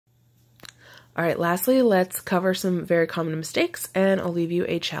All right, lastly, let's cover some very common mistakes, and I'll leave you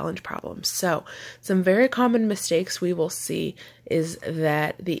a challenge problem. So, some very common mistakes we will see is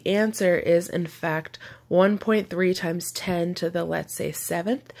that the answer is, in fact, 1.3 times 10 to the, let's say,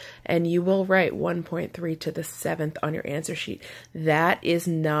 7th, and you will write 1.3 to the 7th on your answer sheet. That is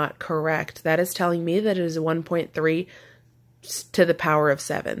not correct. That is telling me that it is 1.3 to the power of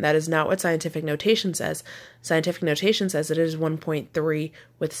 7. That is not what scientific notation says. Scientific notation says that it is 1.3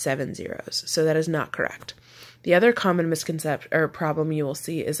 with 7 zeros. So that is not correct. The other common misconception or problem you will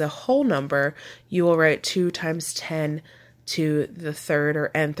see is a whole number. You will write 2 times 10 to the 3rd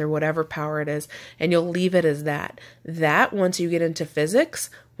or nth or whatever power it is, and you'll leave it as that. That, once you get into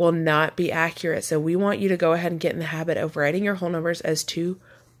physics, will not be accurate. So we want you to go ahead and get in the habit of writing your whole numbers as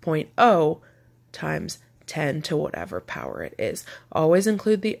 2.0 times 10 to whatever power it is. Always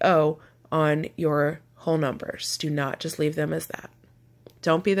include the O on your whole numbers. Do not just leave them as that.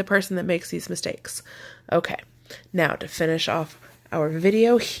 Don't be the person that makes these mistakes. Okay, now to finish off our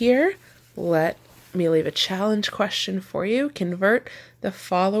video here, let me leave a challenge question for you. Convert the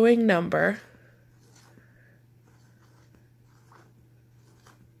following number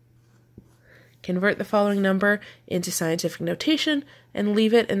into scientific notation and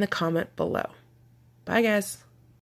leave it in the comment below. Bye, guys.